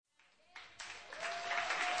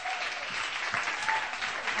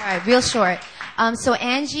All right, real short. So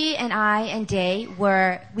Angie and I and Day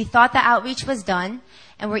we thought the outreach was done,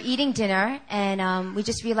 and we're eating dinner, and we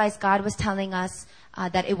just realized God was telling us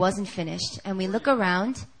that it wasn't finished. And we look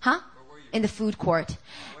around, in the food court,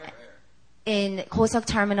 in Koseok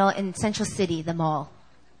Terminal in Central City, the mall.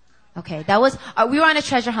 Okay, that was, we were on a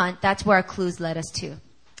treasure hunt. That's where our clues led us to.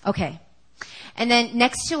 Okay. And then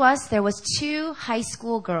next to us, there was 2 high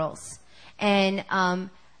school girls. And,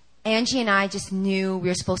 Angie and I just knew we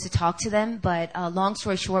were supposed to talk to them, but long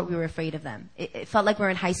story short, we were afraid of them. It felt like we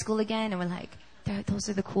were in high school again, and we're like, those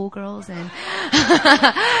are the cool girls, and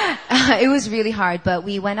it was really hard. But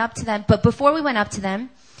we went up to them. But before we went up to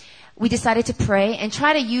them, we decided to pray and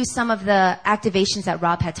try to use some of the activations that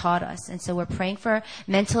Rob had taught us. And so we're praying for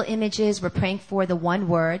mental images. We're praying for the one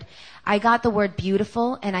word. I got the word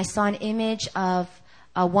beautiful, and I saw an image of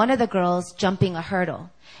one of the girls jumping a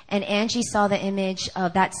hurdle. And Angie saw the image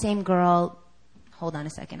of that same girl. Hold on a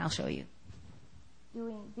second, I'll show you.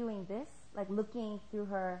 Doing this, like looking through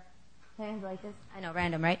her hands like this. I know,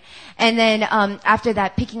 random, right? And then after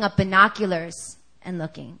that, picking up binoculars and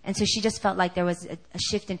looking. And so she just felt like there was a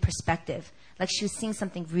shift in perspective. Like she was seeing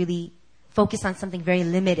something really focused on something very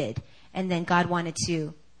limited. And then God wanted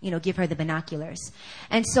to, give her the binoculars.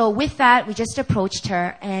 And so with that, we just approached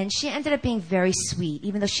her, and she ended up being very sweet,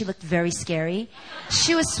 even though she looked very scary.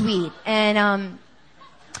 She was sweet. And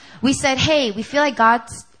we said, hey, we feel like God,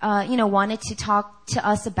 wanted to talk to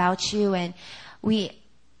us about you. And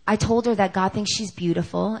I told her that God thinks she's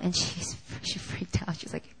beautiful, and she freaked out.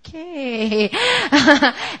 She's like, okay.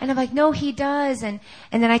 And I'm like, no, he does. And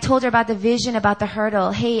then I told her about the vision, about the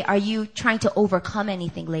hurdle. Hey, are you trying to overcome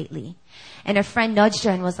anything lately? And her friend nudged her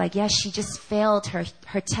and was like, yes, she just failed her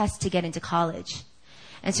test to get into college.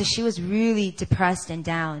 And so she was really depressed and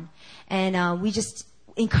down. And we just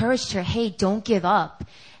encouraged her, hey, don't give up.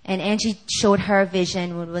 And Angie showed her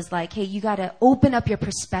vision and was like, hey, you got to open up your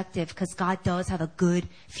perspective because God does have a good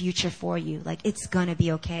future for you. Like, it's going to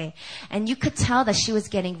be okay. And you could tell that she was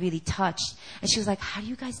getting really touched. And she was like, how do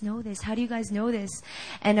you guys know this? How do you guys know this?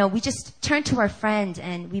 And we just turned to our friend,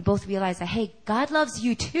 and we both realized that, hey, God loves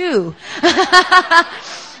you too.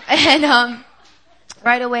 And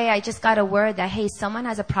right away, I just got a word that, hey, someone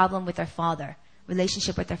has a problem with their father.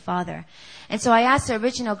 Relationship with their father. And so I asked the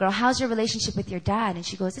original girl, how's your relationship with your dad? And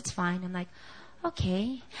she goes, it's fine. I'm like,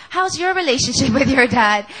 okay. How's your relationship with your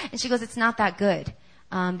dad? And she goes, it's not that good.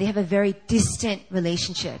 They have a very distant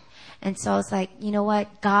relationship. And so I was like, you know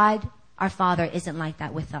what? God, our Father, isn't like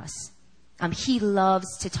that with us. He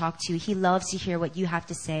loves to talk to you. He loves to hear what you have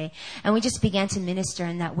to say. And we just began to minister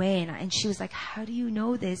in that way. And she was like, how do you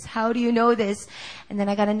know this? How do you know this? And then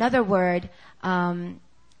I got another word,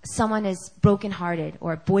 someone is brokenhearted,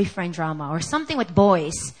 or boyfriend drama, or something with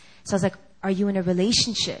boys. So I was like, are you in a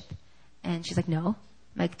relationship? And she's like, no.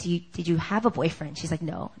 I'm like, did you have a boyfriend? She's like,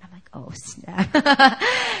 no. And I'm like, oh, snap.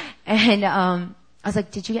 And I was like,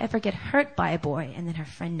 did you ever get hurt by a boy? And then her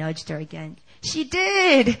friend nudged her again. She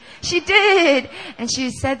did. And she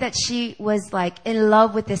said that she was like in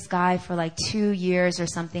love with this guy for like 2 years or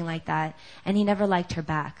something like that. And he never liked her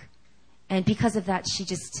back. And because of that, she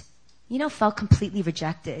just, felt completely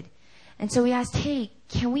rejected. And so we asked, hey,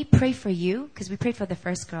 can we pray for you? Because we prayed for the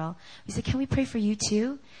first girl. We said, can we pray for you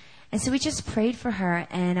too? And so we just prayed for her.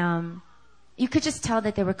 And you could just tell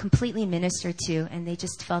that they were completely ministered to, and they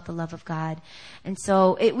just felt the love of God. And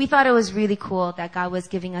so we thought it was really cool that God was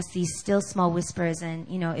giving us these still small whispers, and,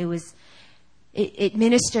 it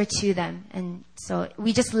ministered to them. And so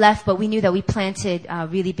we just left, but we knew that we planted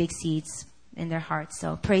really big seeds in their hearts.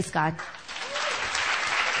 So praise God.